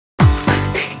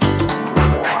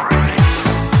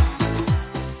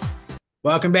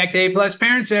Welcome back to A Plus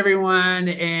Parents, everyone.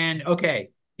 And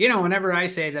okay, whenever I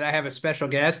say that I have a special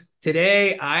guest,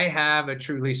 today I have a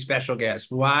truly special guest.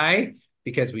 Why?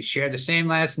 Because we share the same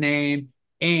last name,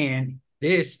 and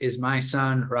this is my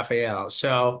son, Raphael.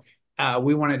 So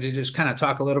we wanted to just kind of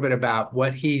talk a little bit about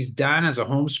what he's done as a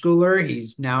homeschooler.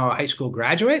 He's now a high school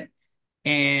graduate,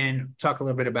 and talk a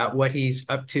little bit about what he's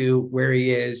up to, where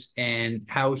he is, and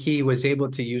how he was able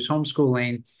to use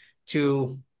homeschooling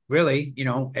to really,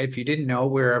 if you didn't know,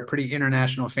 we're a pretty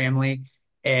international family,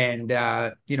 and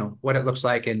what it looks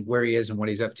like and where he is and what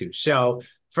he's up to. So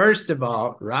first of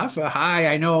all, Rafa, hi.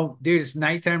 I know, dude, it's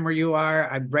nighttime where you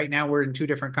are. I'm right now we're in two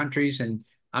different countries, and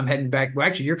I'm heading back. Well,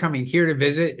 actually, you're coming here to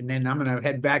visit, and then I'm gonna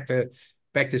head back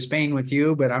to Spain with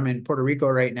you, but I'm in Puerto Rico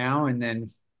right now, and then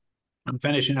I'm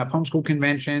finishing up homeschool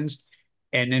conventions,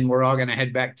 and then we're all going to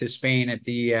head back to Spain at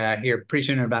the here pretty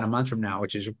soon, in about a month from now,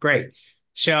 which is great.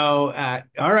 So,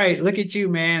 all right, look at you,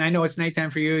 man. I know it's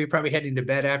nighttime for you. You're probably heading to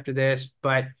bed after this,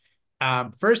 but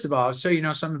first of all, so you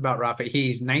know something about Rafa.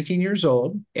 He's 19 years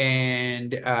old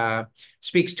and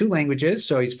speaks two languages,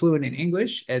 so he's fluent in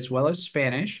English as well as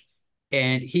Spanish,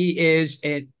 and he is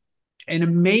an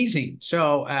amazing.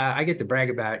 So I get to brag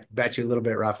about you a little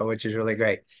bit, Rafa, which is really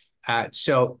great.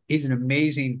 So he's an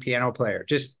amazing piano player,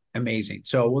 just amazing.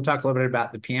 So we'll talk a little bit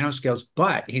about the piano skills,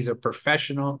 but he's a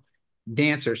professional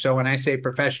dancer. So when I say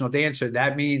professional dancer,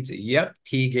 that means, yep,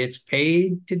 he gets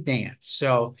paid to dance.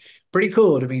 So pretty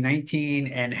cool to be 19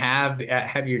 and have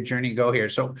your journey go here.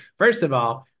 So first of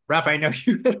all, Rafa, I know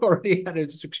you had already had an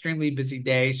extremely busy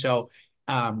day. So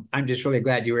I'm just really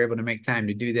glad you were able to make time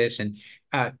to do this. And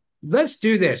let's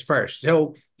do this first.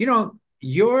 So,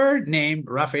 your name,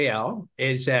 Raphael,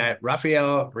 is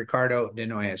Rafael Ricardo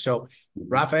DiNoia. So Mhm.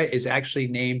 Rafa is actually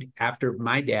named after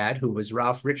my dad, who was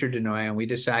Ralph Richard DiNoia, and we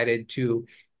decided to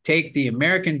take the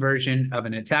American version of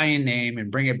an Italian name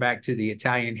and bring it back to the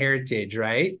Italian heritage,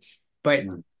 right? But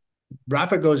Mhm.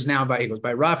 Rafa he goes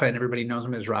by Rafa, and everybody knows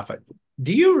him as Rafa.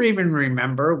 Do you even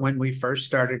remember when we first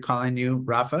started calling you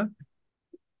Rafa?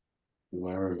 Do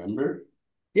I remember?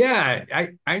 Yeah,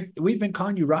 we've been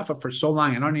calling you Rafa for so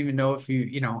long. I don't even know if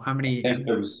you know how I many. think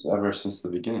it was ever since the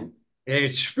beginning.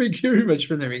 It's pretty much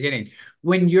from the beginning.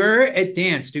 When you're at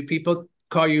dance, do people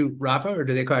call you Rafa or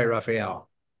do they call you Raphael?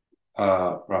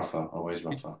 Rafa, always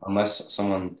Rafa. Unless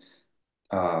someone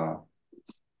uh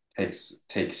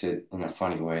takes it in a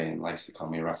funny way and likes to call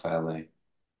me Raffaele,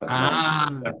 but normally, Ah,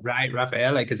 right,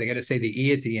 Raphael, because I got to say the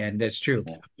E at the end. That's true.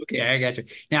 yeah. Okay, I got you.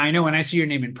 Now I know when I see your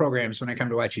name in programs when I come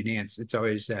to watch you dance, it's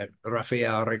always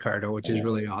Rafael Ricardo, which is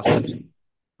really awesome.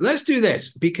 Let's do this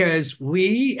because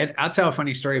and I'll tell a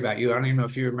funny story about you. I don't even know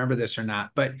if you remember this or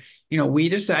not, but we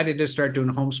decided to start doing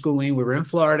homeschooling. We were in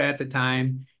Florida at the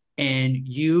time, and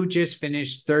you just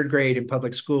finished third grade in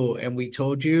public school, and we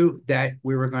told you that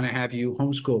we were going to have you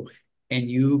homeschool, and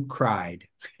you cried.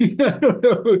 You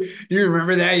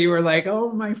remember that? You were like,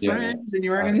 "Oh, my Yeah, friends," and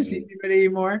you weren't I going to see do. anybody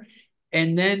anymore.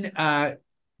 And then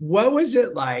what was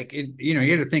it like? You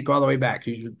had to think all the way back.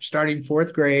 You're starting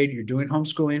fourth grade, you're doing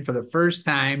homeschooling for the first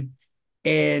time.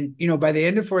 And, by the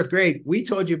end of fourth grade, we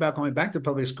told you about going back to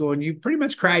public school, and you pretty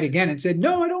much cried again and said,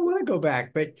 "No, I don't want to go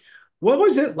back." But what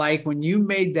was it like when you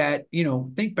made that,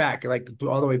 think back, like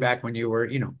all the way back when you were,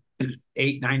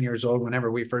 8, 9 years old, whenever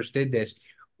we first did this?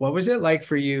 What was it like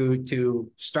for you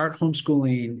to start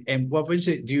homeschooling? And what was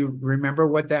it? Do you remember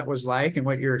what that was like and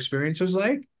what your experience was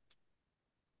like?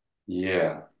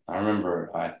 Yeah, I remember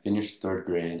I finished third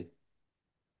grade,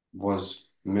 was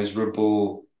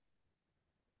miserable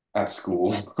at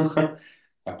school,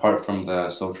 apart from the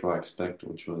social aspect,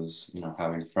 which was,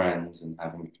 having friends and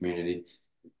having a community.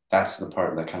 That's the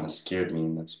part that kind of scared me,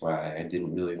 and that's why I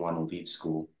didn't really want to leave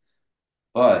school.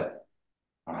 But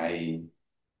I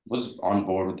was on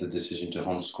board with the decision to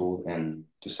homeschool and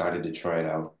decided to try it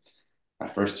out. My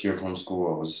first year of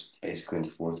homeschool, I was basically in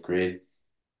fourth grade,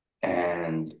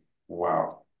 and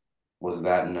wow, was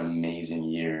that an amazing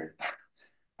year.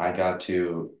 I got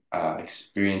to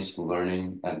experience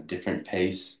learning at a different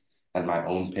pace, at my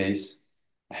own pace.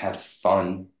 I had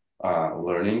fun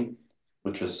learning,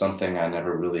 which was something I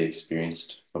never really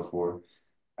experienced before.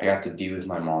 I got to be with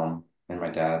my mom and my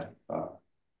dad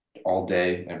all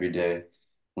day, every day,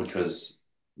 which was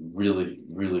really,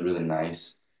 really, really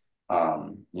nice.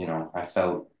 I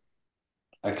felt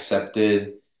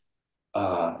accepted,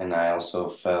 and I also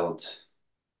felt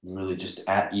really just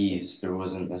at ease. There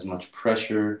wasn't as much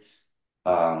pressure.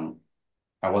 Um,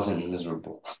 I wasn't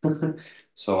miserable.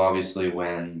 So obviously,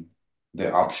 when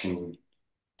the option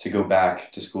to go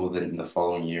back to school the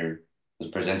following year was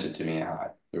presented to me,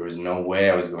 there was no way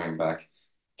I was going back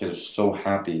because I was so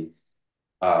happy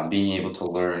being able to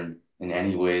learn in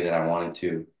any way that I wanted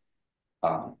to.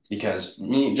 Because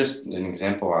me, just an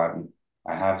example,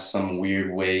 I have some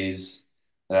weird ways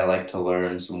that I like to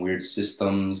learn, some weird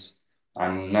systems.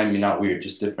 Maybe not weird,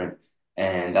 just different,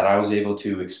 and that I was able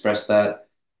to express that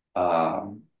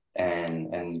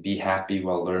and be happy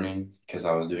while learning because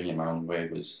I was doing it my own way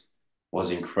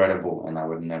was incredible, and I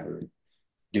would never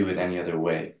do it any other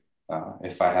way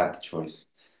if I had the choice.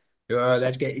 Oh, So,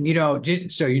 that's good. And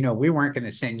just so you know, we weren't going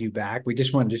to send you back. We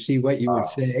just wanted to see what you would uh,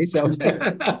 say. So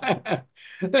that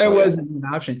oh yeah. wasn't an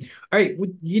option. All right.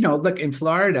 Look, in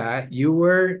Florida, you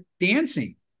were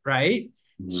dancing, right?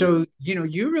 Mhm. So,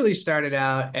 you really started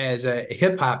out as a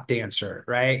hip hop dancer,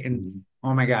 right? And Mhm.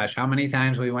 oh my gosh, how many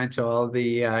times we went to all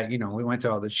we went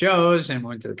to all the shows and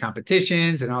went to the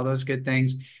competitions and all those good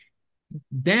things.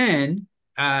 Then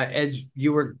as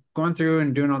you were going through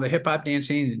and doing all the hip hop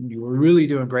dancing, and you were really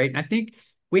doing great. And I think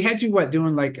we had you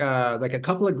doing like a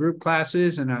couple of group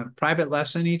classes and a private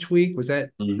lesson each week. Was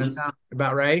that Mhm. sound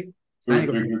about right? Two I or think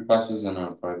it three was. group classes and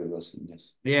a private lesson,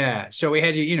 yes. Yeah. So we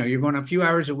had you're going a few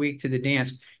hours a week to the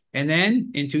dance. And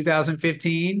then in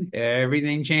 2015,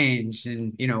 everything changed.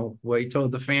 And, we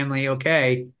told the family,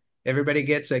 okay, everybody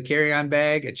gets a carry-on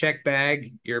bag, a check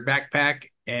bag, your backpack,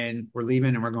 and we're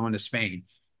leaving and we're going to Spain.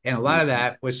 And a lot of Mhm.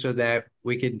 that was so that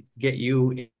we could get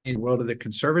you in the world of the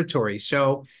conservatory.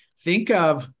 So think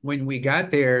of when we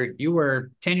got there, you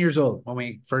were 10 years old when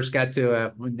we first got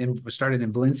to, when we started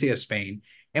in Valencia, Spain.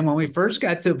 And when we first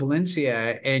got to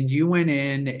Valencia and you went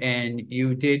in and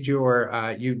you did your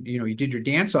you did your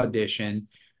dance audition,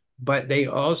 but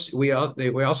we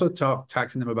also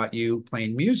talked to them about you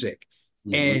playing music.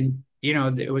 Mhm. And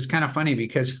it was kind of funny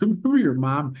because remember your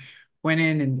mom went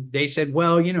in and they said,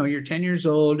 well, you're 10 years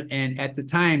old and at the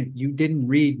time you didn't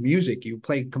read music, you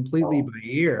played completely Oh, by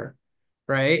ear,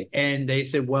 right? And they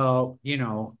said, well,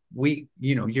 you're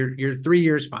 3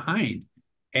 years behind.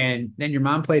 And then your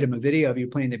mom played them a video of you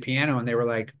playing the piano, and they were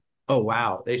like, "Oh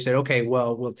wow!" They said, "Okay,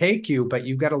 well, we'll take you, but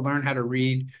you've got to learn how to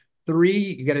read three.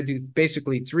 You got to do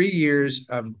basically 3 years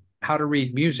of how to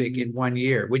read music in 1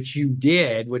 year," which you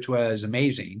did, which was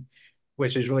amazing,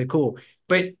 which is really cool.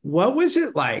 But what was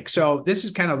it like? So this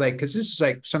is kind of like because this is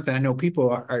like something I know people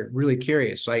are really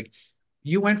curious. Like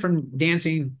you went from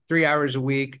dancing 3 hours a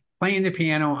week, playing the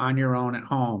piano on your own at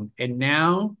home, and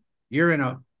now you're in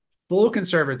a full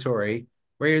conservatory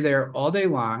where you're there all day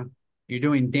long. You're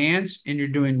doing dance and you're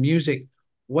doing music.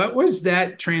 What was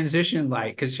that transition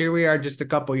like? Because here we are just a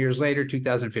couple years later,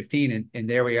 2015, and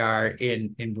there we are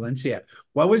in Valencia.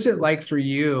 What was it like for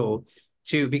you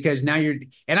to, because now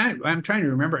I'm trying to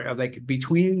remember, like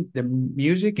between the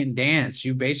music and dance,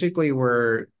 you basically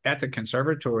were at the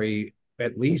conservatory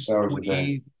at six least hours a day.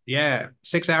 20, yeah,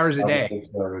 6 hours a Five to day.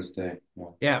 6 hours a day. Yeah.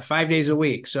 Yeah, 5 days a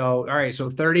week. So, all right, so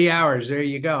 30 hours. There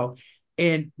you go.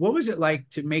 And what was it like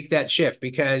to make that shift?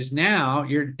 Because now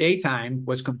your daytime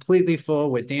was completely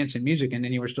full with dance and music, and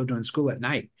then you were still doing school at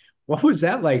night. What was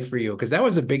that like for you? Because that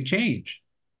was a big change.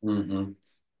 hmm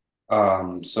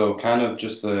so kind of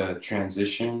just the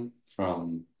transition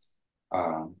from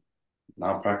um,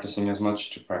 not practicing as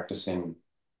much to practicing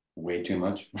way too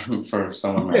much for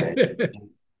someone my age.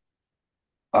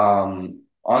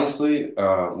 Honestly,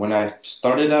 when I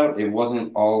started out, it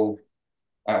wasn't all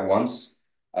at once.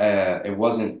 It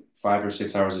wasn't 5 or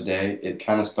 6 hours a day. It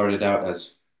kind of started out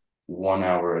as 1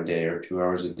 hour a day or 2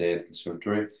 hours a day at the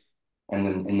conservatory. And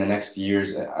then in the next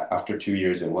years, after 2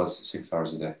 years, it was 6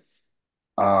 hours a day.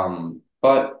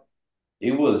 But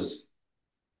it was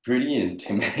pretty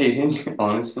intimidating,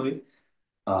 honestly.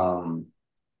 Um,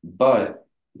 but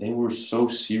they were so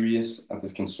serious at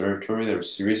this conservatory. They were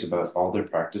serious about all their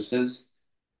practices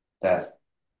that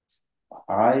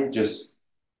I just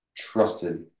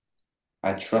trusted.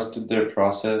 I trusted their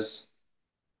process.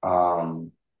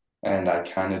 Um, and I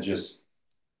kind of just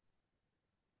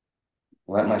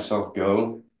let myself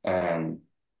go and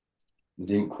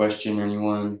didn't question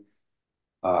anyone.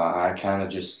 I kind of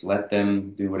just let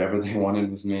them do whatever they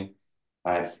wanted with me.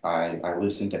 I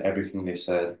listened to everything they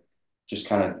said, just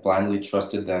kind of blindly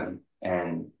trusted them.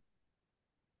 And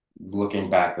looking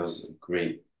back, that was a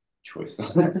great choice.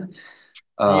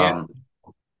 Yeah. Um,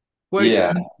 Well,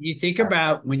 yeah. you think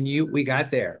about when we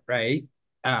got there, right?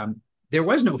 Um, there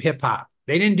was no hip hop.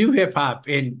 They didn't do hip hop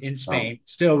in Um, Spain.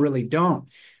 Still, really don't.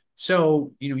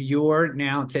 So you're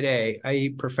now today a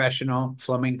professional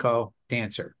flamenco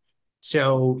dancer.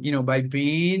 So by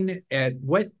being at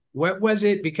what was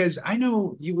it? Because I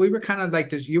know we were kind of like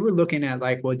this. You were looking at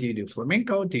like, well, do you do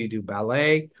flamenco? Do you do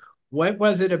ballet? What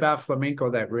was it about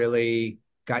flamenco that really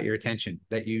got your attention?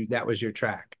 That was your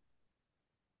track?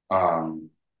 um,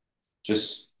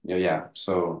 just yeah, yeah.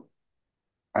 So.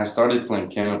 I started playing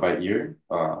piano by ear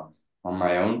on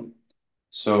my own.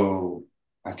 So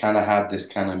I kind of had this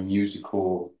kind of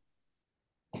musical,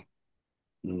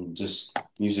 just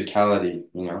musicality,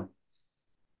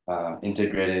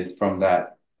 integrated from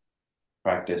that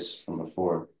practice from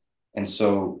before. And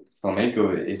so flamenco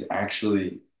is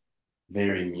actually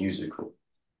very musical.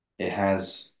 It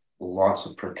has lots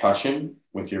of percussion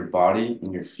with your body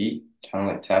and your feet, kind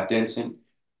of like tap dancing,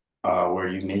 where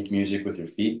you make music with your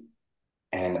feet.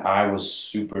 And I was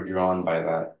super drawn by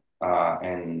that.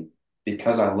 And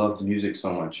because I love music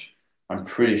so much, I'm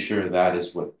pretty sure that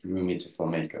is what drew me to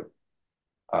flamenco.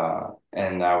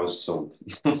 And I was sold.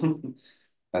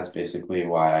 That's basically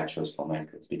why I chose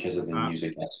flamenco because of the Uh,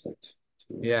 music aspect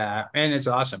to it. Yeah, and it's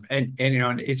awesome. And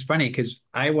it's funny because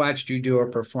I watched you do a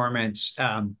performance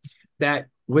that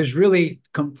was really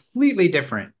completely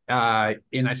different.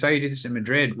 And I saw you do this in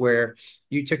Madrid where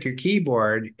you took your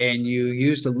keyboard and you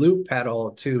used a loop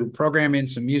pedal to program in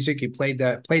some music. You played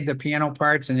the piano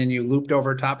parts and then you looped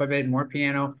over top of it more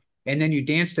piano and then you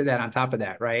danced to that on top of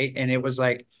that, right? And it was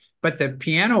like, but the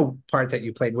piano part that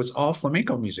you played was all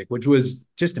flamenco music, which was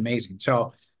just amazing.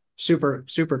 So super,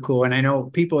 super cool. And I know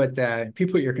people at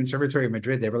your conservatory in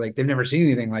Madrid, they were like, they've never seen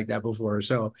anything like that before.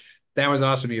 So that was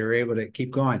awesome. You were able to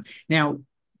keep going. Now,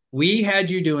 we had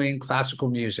you doing classical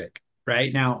music,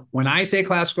 right? Now, when I say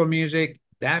classical music,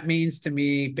 that means to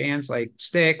me bands like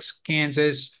Styx,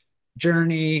 Kansas,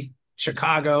 Journey,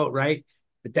 Chicago, right?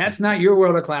 But that's not your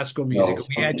world of classical music. No.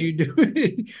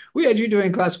 We had you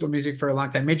doing classical music for a long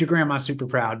time. Made your grandma super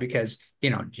proud because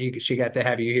she got to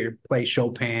have you here play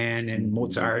Chopin and Mhm.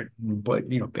 Mozart, but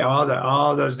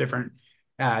all those different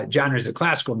genres of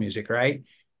classical music, right?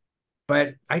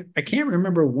 But I can't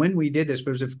remember when we did this,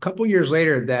 but it was a couple years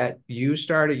later that you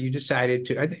decided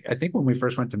to, I think when we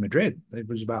first went to Madrid, it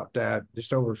was about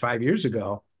just over 5 years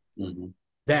ago, Mhm.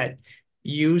 that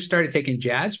you started taking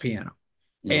jazz piano.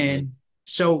 Mhm. And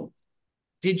so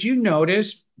did you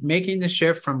notice making the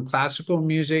shift from classical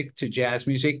music to jazz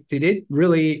music? Did it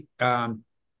really,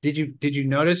 did you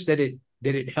notice that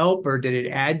did it help or did it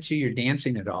add to your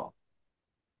dancing at all?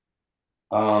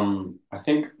 I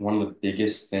think one of the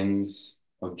biggest things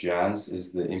of jazz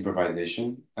is the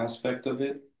improvisation aspect of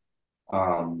it.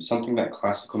 Something that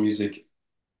classical music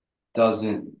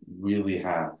doesn't really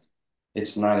have.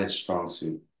 It's not its strong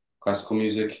suit. Classical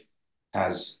music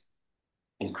has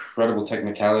incredible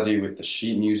technicality with the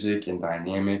sheet music and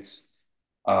dynamics.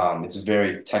 It's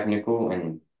very technical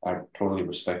and I totally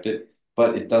respect it,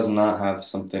 but it does not have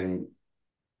something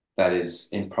that is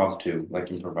impromptu,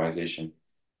 like improvisation.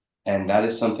 And that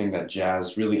is something that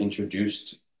jazz really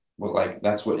introduced. Well, like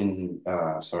that's what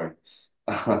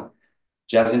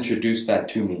jazz introduced that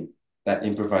to me, that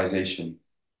improvisation.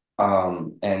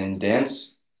 And in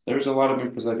dance, there's a lot of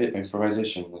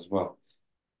improvisation as well.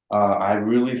 I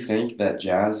really think that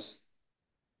jazz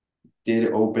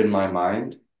did open my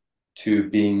mind to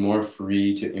being more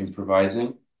free to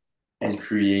improvising and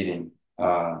creating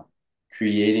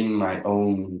my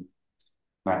own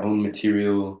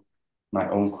material, my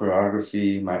own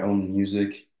choreography, my own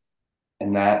music.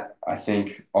 And that I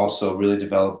think also really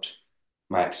developed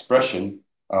my expression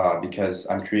because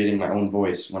I'm creating my own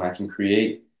voice. When I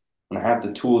have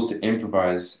the tools to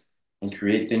improvise and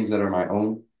create things that are my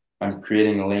own, I'm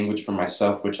creating a language for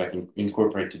myself, which I can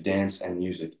incorporate to dance and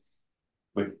music,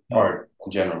 with art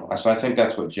in general. So I think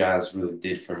that's what jazz really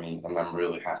did for me, and I'm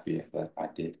really happy that I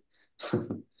did.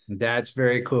 That's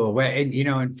very cool. Well,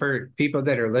 and for people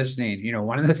that are listening,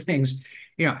 one of the things,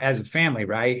 as a family,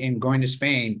 right, and going to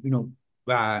Spain,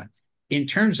 in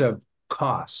terms of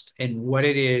cost and what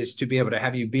it is to be able to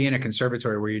have you be in a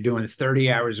conservatory where you're doing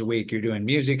 30 hours a week, you're doing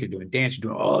music, you're doing dance,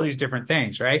 you're doing all these different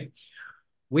things, right?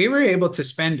 We were able to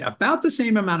spend about the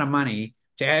same amount of money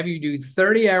to have you do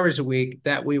 30 hours a week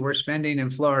that we were spending in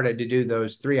Florida to do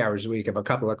those 3 hours a week of a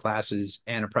couple of classes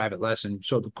and a private lesson.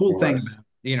 So the cool thing Yes.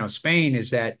 about, Spain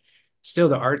is that still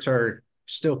the arts are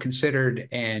still considered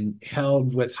and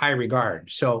held with high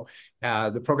regard. So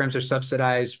the programs are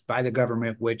subsidized by the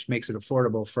government, which makes it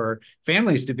affordable for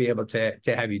families to be able to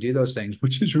have you do those things,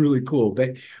 which is really cool.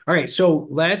 But all right, so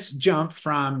let's jump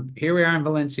from here we are in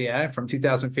Valencia from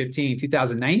 2015,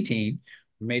 2019,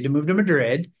 we made the move to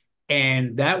Madrid.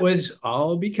 And that was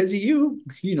all because of you.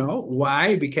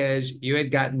 Why? Because you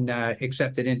had gotten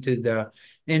accepted into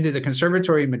the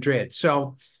Conservatory in Madrid.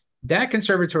 So that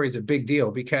conservatory is a big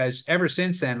deal because ever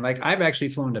since then, like I've actually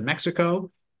flown to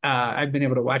Mexico. I've been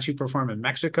able to watch you perform in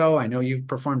Mexico. I know you've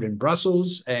performed in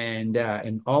Brussels and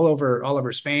all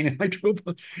over Spain. And I drove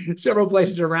several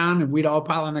places around, and we'd all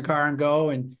pile in the car and go.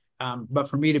 And but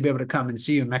for me to be able to come and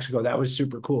see you in Mexico, that was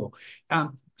super cool.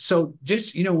 so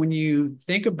just, when you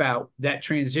think about that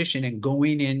transition and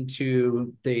going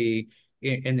into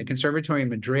in the conservatory in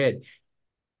Madrid,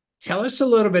 tell us a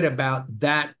little bit about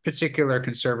that particular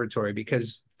conservatory,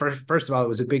 because first of all, it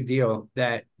was a big deal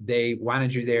that they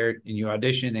wanted you there and you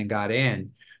auditioned and got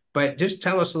in. But just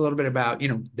tell us a little bit about,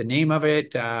 the name of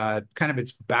it, kind of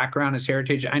its background, its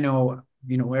heritage. I know,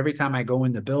 every time I go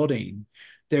in the building,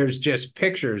 there's just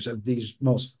pictures of these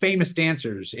most famous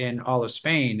dancers in all of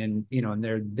Spain. And,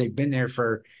 and they've been there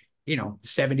for,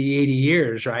 70, 80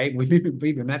 years, right? We've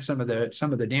even met some of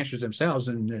the dancers themselves,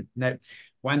 and that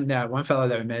one fellow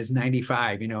that we met is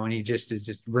 95, and he just is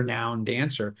just renowned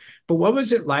dancer. But what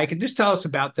was it like? And just tell us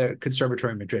about the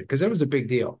Conservatory in Madrid, because that was a big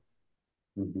deal.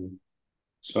 Mhm.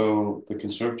 So the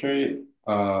conservatory,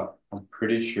 I'm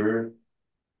pretty sure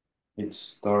it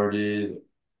started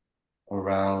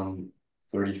around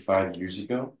 35 years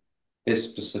ago. This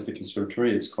specific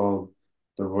conservatory, it's called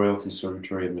the Royal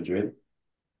Conservatory of Madrid.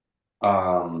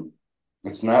 Um,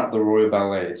 it's not the Royal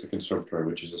Ballet, it's a conservatory,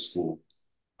 which is a school.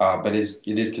 But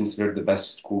it is considered the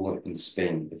best school in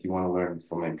Spain if you want to learn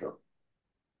flamenco.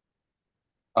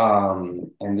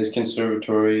 And this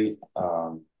conservatory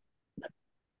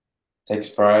takes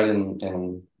pride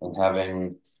in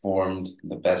having formed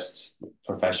the best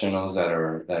professionals that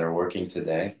are working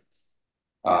today.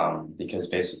 Because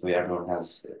basically everyone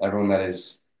that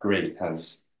is great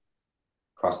has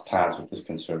crossed paths with this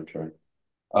conservatory.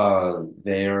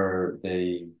 They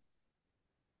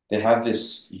have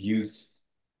this youth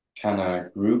kind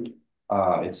of group.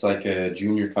 It's like a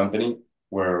junior company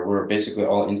where we're basically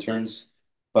all interns,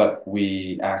 but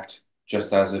we act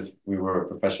just as if we were a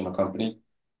professional company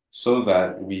so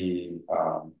that we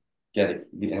get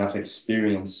enough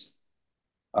experience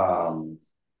um,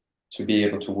 to be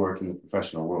able to work in the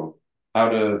professional world. How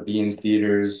to be in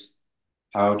theaters,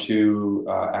 how to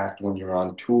act when you're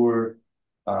on tour,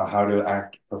 how to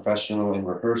act professional in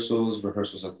rehearsals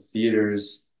at the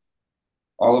theaters.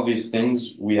 All of these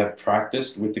things we have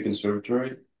practiced with the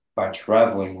conservatory by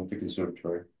traveling with the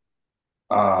conservatory.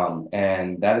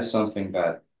 And that is something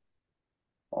that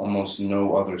almost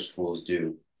no other schools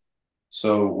do.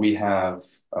 So we have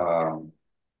a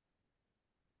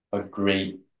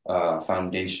great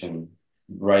foundation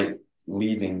right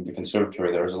leaving the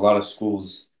conservatory. There's a lot of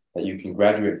schools that you can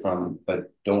graduate from,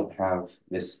 but don't have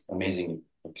this amazing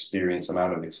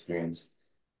amount of experience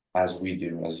as we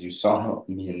do, as you saw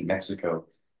me in Mexico,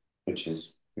 which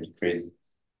is pretty crazy.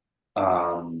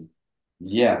 Um,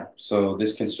 yeah, so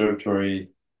this conservatory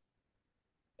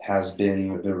has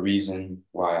been the reason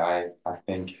why I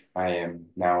think I am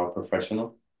now a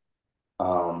professional.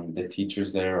 The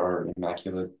teachers there are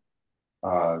immaculate.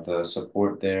 The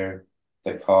support there,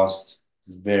 the cost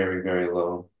is very, very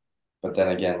low, but then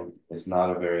again, it's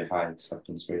not a very high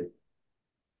acceptance rate.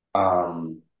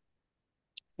 Um,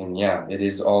 and yeah, it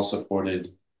is all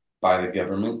supported by the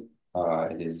government.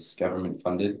 It is government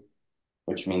funded,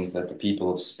 which means that the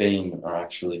people of Spain are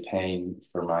actually paying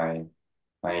for my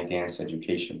dance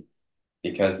education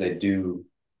because they do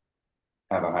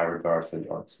have a high regard for the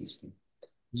arts in Spain.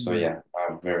 So Mm. yeah,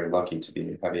 I'm very lucky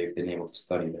to have been able to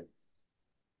study there.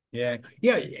 Yeah,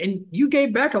 yeah, and you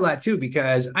gave back a lot too,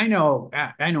 because I know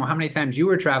how many times you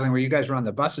were traveling where you guys were on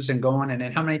the buses and going, and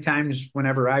then how many times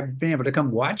whenever I've been able to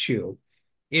come watch you,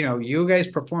 you guys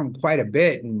perform quite a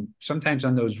bit, and sometimes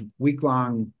on those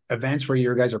week-long events where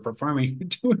you guys are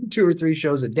performing doing two or three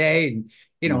shows a day, and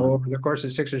Mhm. over the course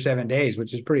of 6 or 7 days,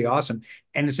 which is pretty awesome.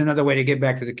 And it's another way to give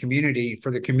back to the community, for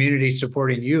the community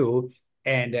supporting you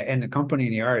and the company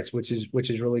in the arts, which is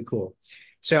really cool.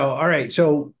 So, all right,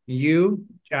 so you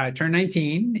turned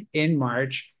 19 in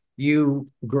March. You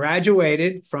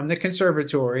graduated from the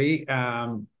conservatory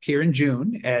here in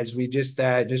June, as we just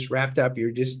wrapped up.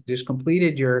 You just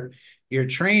completed your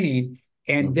training,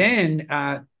 and Mhm. then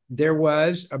there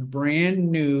was a brand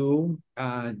new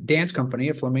dance company,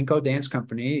 a flamenco dance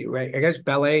company, right? I guess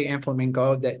ballet and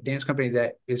flamenco, that dance company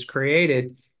that is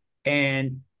created,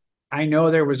 and I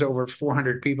know there was over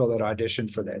 400 people that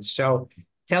auditioned for this. So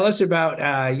tell us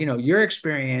about your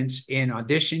experience in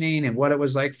auditioning and what it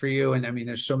was like for you. And I mean,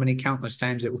 there's so many countless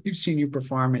times that we've seen you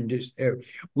perform, and just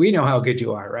we know how good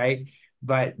you are, right?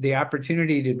 But the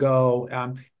opportunity to go,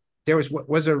 there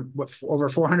was there over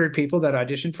 400 people that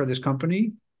auditioned for this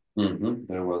company.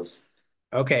 There was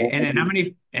Okay, and then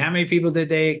how many people did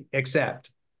they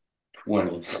accept?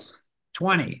 20.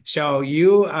 20. So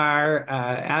you are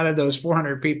out of those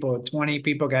 400 people, 20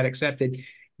 people got accepted.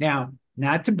 Now,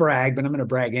 not to brag, but I'm going to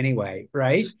brag anyway,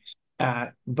 right?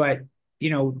 But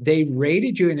they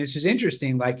rated you, and this is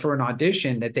interesting, like for an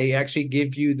audition, that they actually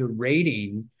give you the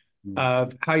rating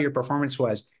of how your performance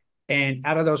was. And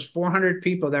out of those 400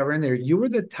 people that were in there, you were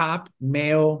the top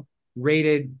male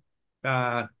rated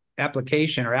uh,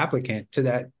 application or applicant to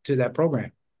that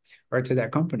program or to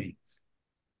that company.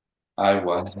 I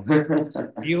was.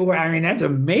 You were, I mean, that's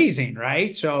amazing,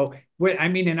 right? So, I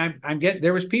mean, and I'm getting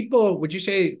there was people. Would you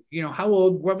say, how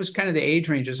old? What was kind of the age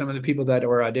range of some of the people that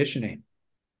were auditioning?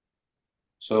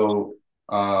 So,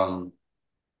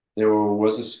 there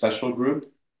was a special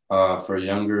group for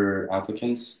younger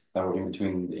applicants that were in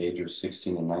between the age of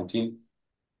 16 and 19.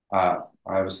 I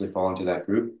obviously fall into that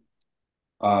group.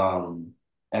 Um,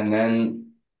 and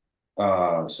then,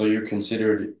 so you're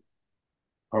considered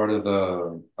part of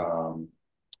the,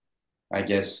 I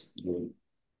guess, the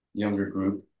younger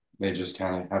group. They just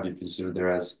kind of have you considered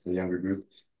there as the younger group.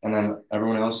 And then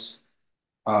everyone else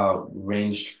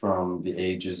ranged from the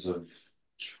ages of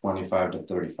 25 to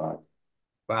 35.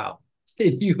 Wow,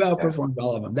 you Yeah. outperformed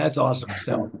all of them. That's awesome.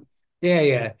 So, yeah,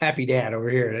 yeah, happy dad over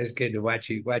here. That's good to watch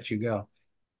you go.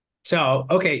 So,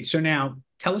 okay, so now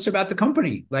tell us about the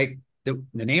company, like the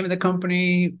name of the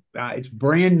company. It's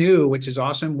brand new, which is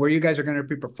awesome. Where you guys are going to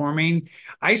be performing.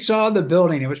 I saw the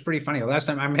building. It was pretty funny. The last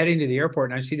time I'm heading to the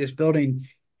airport and I see this building,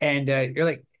 and you're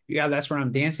like, yeah, that's where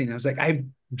I'm dancing. I was like, I've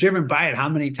driven by it how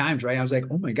many times, right? I was like,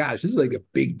 oh my gosh, this is like a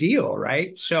big deal,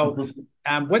 right? So,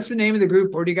 what's the name of the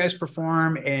group? Where do you guys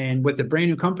perform? And with the brand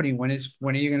new company, when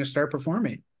are you going to start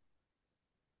performing?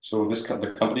 So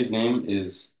the company's name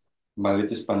is Ballet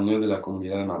Español de la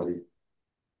Comunidad de Madrid,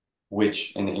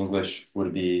 which in English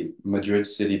would be Madrid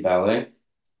City Ballet.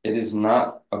 It is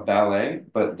not a ballet,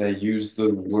 but they use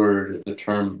the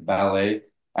term ballet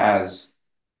as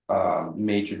a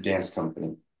major dance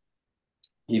company.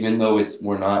 Even though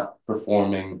we're not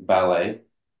performing ballet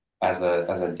as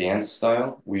a dance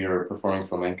style, we are performing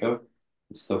flamenco.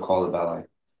 It's still called a ballet.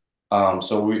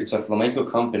 It's a flamenco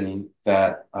company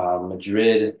that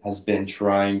Madrid has been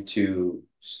trying to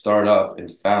start up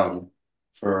and found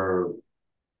for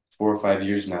 4 or 5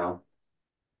 years now,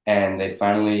 and they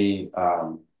finally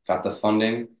got the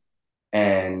funding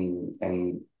and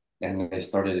and and they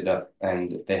started it up,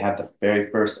 and they had the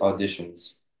very first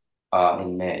auditions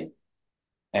in May,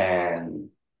 and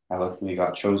I luckily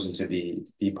got chosen to be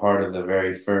part of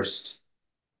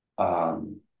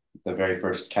um, the very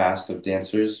first cast of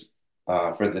dancers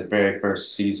for the very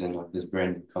first season of this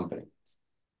brand new company.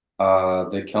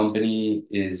 The company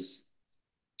is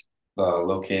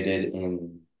located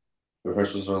in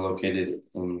rehearsals are located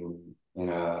in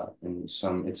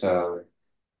some it's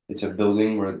a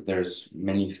building where there's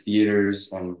many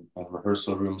theaters and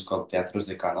rehearsal rooms called Teatros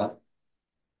de Cala,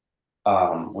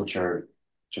 which are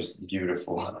just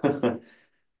beautiful.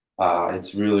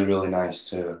 It's really, really nice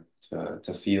to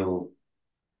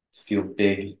feel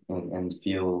big and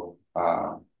feel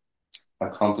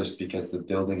accomplished because the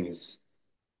building is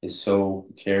so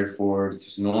cared for.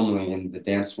 Because normally in the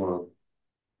dance world,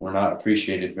 we're not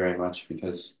appreciated very much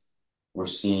because we're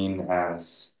seen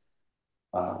as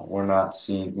we're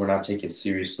not taken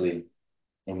seriously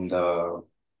in the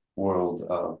world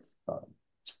of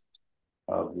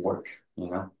work, you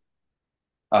know.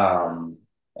 Um,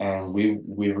 and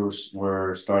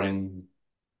we're starting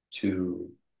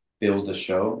to build a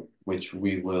show, which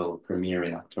we will premiere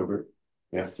in October.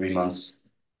 We have 3 months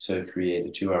to create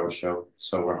a 2 hour show,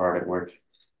 so we're hard at work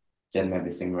getting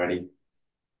everything ready.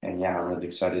 And yeah, I'm really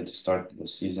excited to start the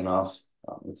season off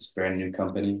with this brand new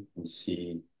company and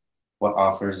see what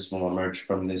offers will emerge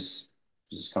from this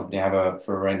company.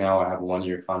 For right now, I have a 1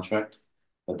 year contract,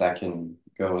 but that can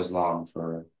go as long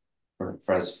for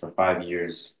 5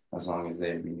 years as long as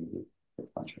they renew the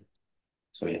contract.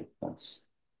 So yeah, that's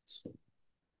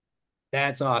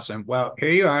That's awesome. Well,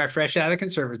 here you are, fresh out of the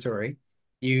conservatory.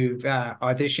 You've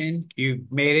auditioned,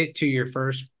 you've made it to your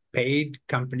first paid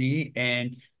company.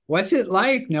 And what's it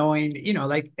like knowing,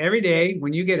 like every day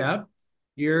when you get up,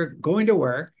 you're going to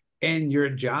work and your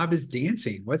job is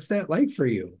dancing? What's that like for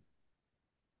you?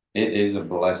 it is a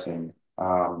blessing.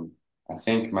 I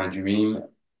think my dream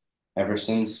ever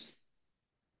since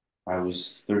I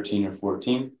was 13 or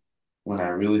 14, when I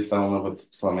really fell in love with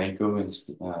flamenco and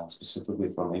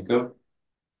specifically flamenco,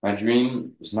 my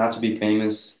dream was not to be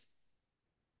famous,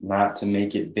 not to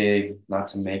make it big, not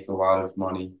to make a lot of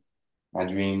money. My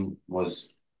dream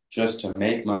was just to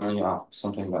make money off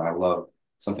something that I love,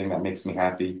 something that makes me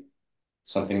happy,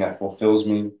 something that fulfills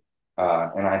me.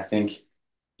 And I think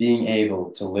being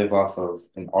able to live off of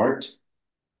an art,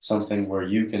 something where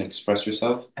you can express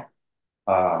yourself,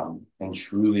 and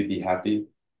truly be happy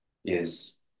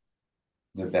is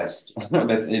the best. That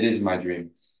it is my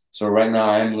dream. So right now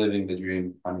I'm living the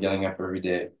dream. I'm getting up every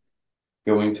day,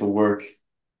 going to work,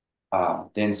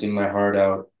 dancing my heart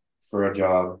out for a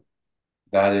job,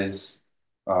 that is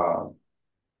uh,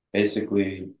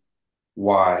 basically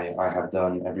why I have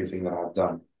done everything that I've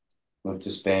done. Moved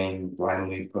to Spain,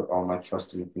 blindly put all my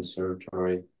trust in the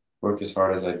conservatory, work as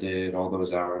hard as I did, all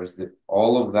those hours, that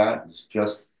all of that is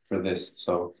just for this.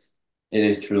 So it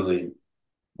is truly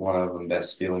one of the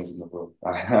best feelings in the world.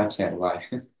 I can't lie.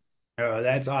 Oh,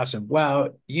 that's awesome.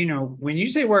 Well, when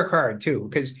you say work hard too,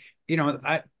 because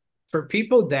I for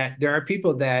people that there are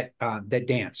people that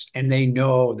dance and they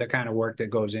know the kind of work that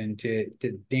goes into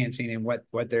dancing and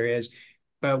what there is.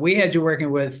 But we had you working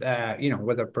with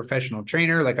with a professional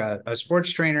trainer, like a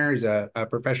sports trainer, is a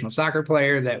professional soccer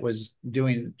player that was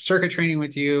doing circuit training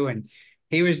with you, and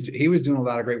he was doing a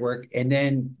lot of great work. And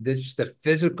then the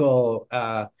physical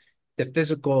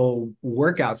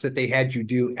workouts that they had you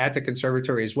do at the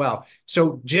conservatory as well.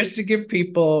 So just to give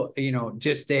people,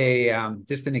 just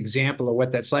an example of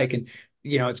what that's like. And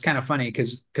it's kind of funny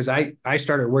because I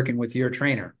started working with your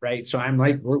trainer, right? So I'm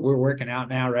like, we're working out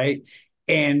now, right?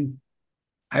 And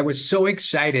I was so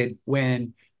excited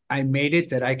when I made it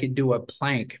that I could do a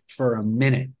plank for a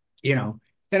minute, you know.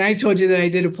 And I told you that I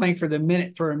did a plank for a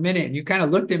minute, and you kind of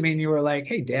looked at me and you were like,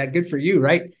 "Hey, Dad, good for you,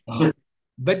 right?"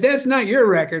 But that's not your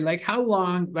record. Like, how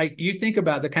long? Like, you think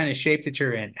about the kind of shape that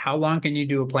you're in. How long can you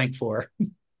do a plank for?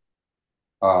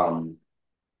 Um,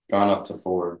 Gone up to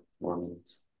 4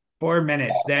 minutes. 4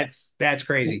 minutes. That's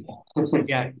crazy.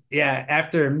 Yeah, yeah.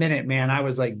 After a minute, man, I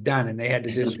was like done, and they had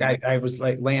to just. I was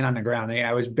like laying on the ground.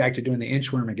 I was back to doing the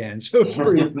inchworm again. So it's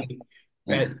pretty funny.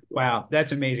 But wow,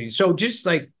 that's amazing. So just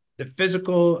like the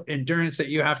physical endurance that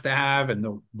you have to have, and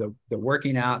the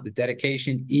working out, the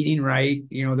dedication, eating right.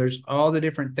 There's all the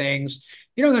different things.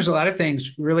 There's a lot of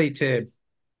things really to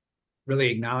really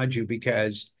acknowledge you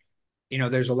because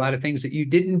there's a lot of things that you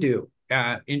didn't do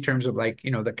in terms of like,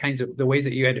 the ways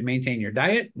that you had to maintain your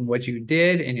diet and what you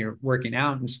did and you're working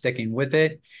out and sticking with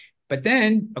it. But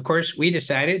then, of course, we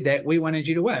decided that we wanted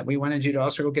you to what? We wanted you to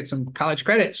also go get some college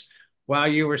credits while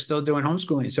you were still doing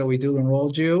homeschooling. So we do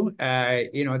enrolled you,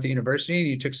 at the university and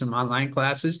you took some online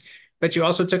classes, but you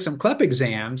also took some CLEP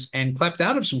exams and CLEPed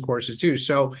out of some courses too.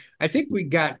 So I think we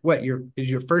got what your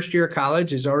first year of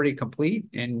college is already complete,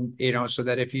 and so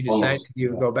that if you decide Almost.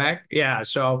 you Yeah. go back, yeah.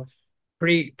 So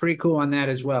pretty cool on that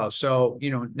as well. So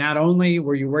not only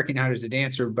were you working hard as a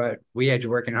dancer, but we had you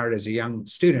working hard as a young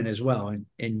student as well,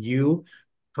 and you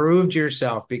proved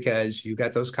yourself because you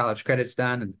got those college credits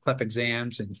done and the CLEP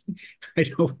exams, and I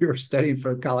know we were studying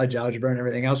for college algebra and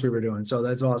everything else we were doing. So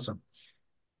that's awesome.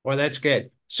 Well, that's good.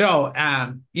 So,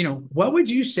 what would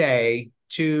you say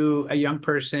to a young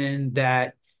person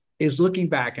that is looking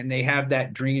back and they have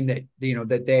that dream that,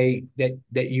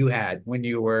 that you had when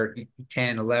you were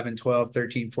 10, 11, 12,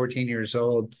 13, 14 years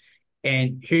old.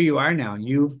 And here you are now.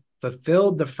 You've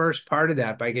fulfilled the first part of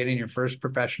that by getting your first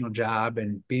professional job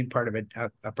and being part of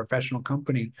a professional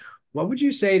company. What would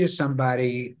you say to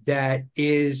somebody that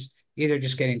is either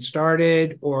just getting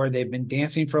started or they've been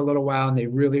dancing for a little while and they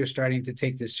really are starting to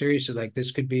take this seriously? Like, this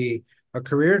could be a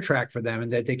career track for them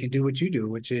and that they can do what you do,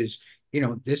 which is,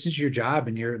 this is your job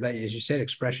and you're, like, as you said,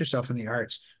 express yourself in the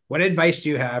arts. What advice do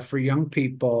you have for young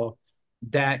people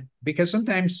that, because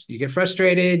sometimes you get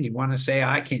frustrated and you want to say,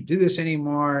 I can't do this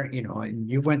anymore, and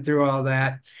you went through all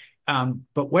that.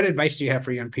 But what advice do you have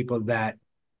for young people that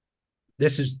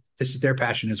this is their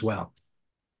passion as well?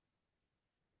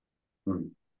 Hmm.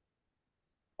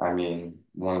 I mean,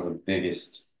 one of the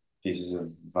biggest pieces of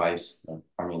advice,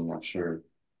 I mean, I'm sure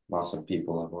lots of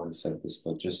people have already said this,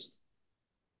 but just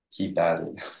keep at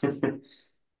it.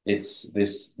 It's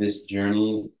this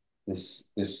journey,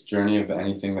 this journey of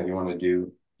anything that you want to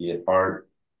do, be it art,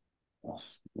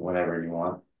 whatever you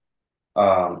want,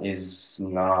 is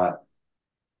not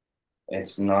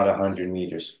it's not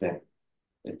 100-meter sprint.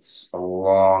 It's a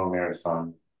long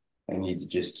marathon. And you need to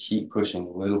just keep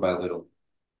pushing little by little,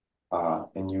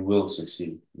 and you will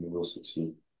succeed. You will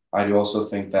succeed. I do also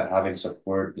think that having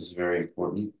support is very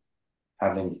important.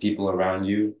 Having people around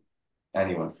you,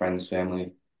 anyone, friends,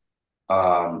 family,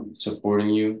 supporting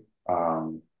you,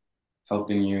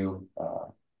 helping you,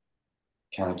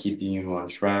 kind of keeping you on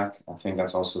track. I think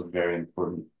that's also very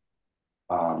important.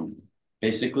 Um,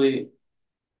 Basically,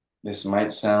 this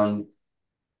might sound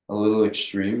a little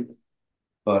extreme,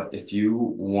 but if you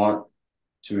want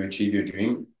to achieve your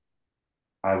dream,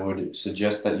 I would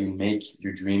suggest that you make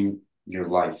your dream your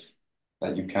life,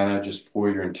 that you kind of just pour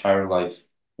your entire life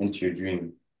into your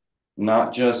dream,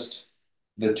 not just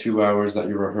the 2 hours that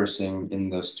you're rehearsing in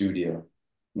the studio.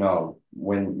 No,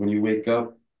 when you wake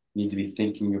up, you need to be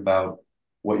thinking about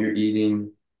what you're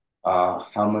eating,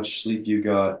 how much sleep you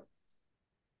got.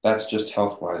 That's just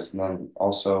health wise. And then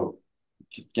also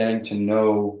getting to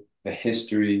know the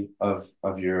history of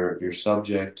your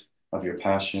subject, of your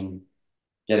passion,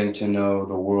 getting to know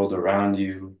the world around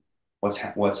you,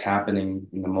 what's happening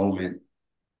in the moment.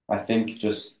 I think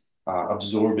just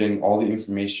absorbing all the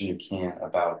information you can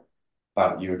about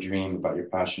your dream, about your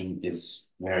passion is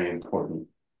very important.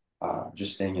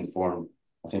 Just staying informed.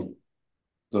 I think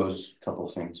those couple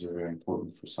of things are very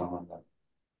important for someone that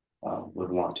would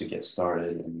want to get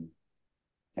started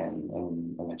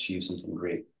and achieve something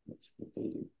great with what they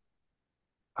do.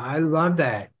 I love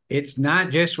that. It's not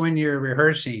just when you're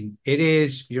rehearsing, it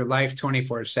is your life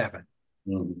 24/7.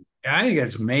 Mhm. I think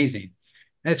that's amazing.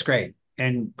 That's great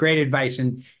and great advice.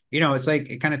 And it's like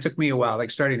it kind of took me a while,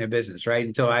 like starting a business, right?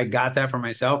 Until I got that for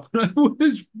myself. I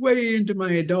was way into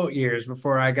my adult years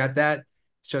before I got that.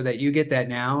 So that you get that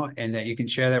now and that you can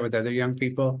share that with other young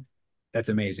people. That's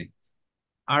amazing.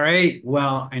 All right.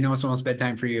 Well, I know it's almost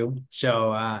bedtime for you.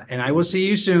 So, and I will see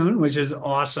you soon, which is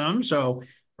awesome. So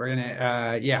we're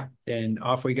gonna, yeah, and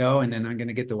off we go. And then I'm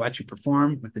gonna get to watch you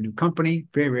perform with the new company.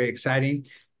 Very, very exciting.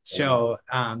 So,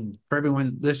 for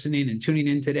everyone listening and tuning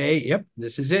in today, yep,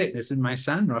 this is it. This is my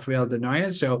son, Raffaele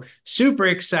DiNoia. So super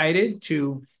excited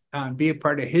to be a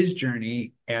part of his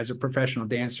journey as a professional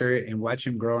dancer and watch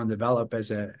him grow and develop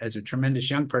as a tremendous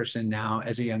young person now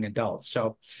as a young adult.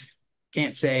 So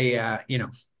can't say,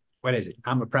 what is it?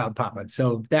 I'm a proud papa.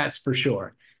 So that's for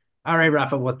sure. All right,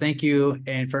 Rafa. Well, thank you.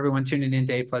 And for everyone tuning in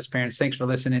to A Plus Parents, thanks for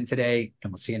listening today.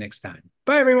 And we'll see you next time.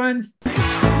 Bye, everyone.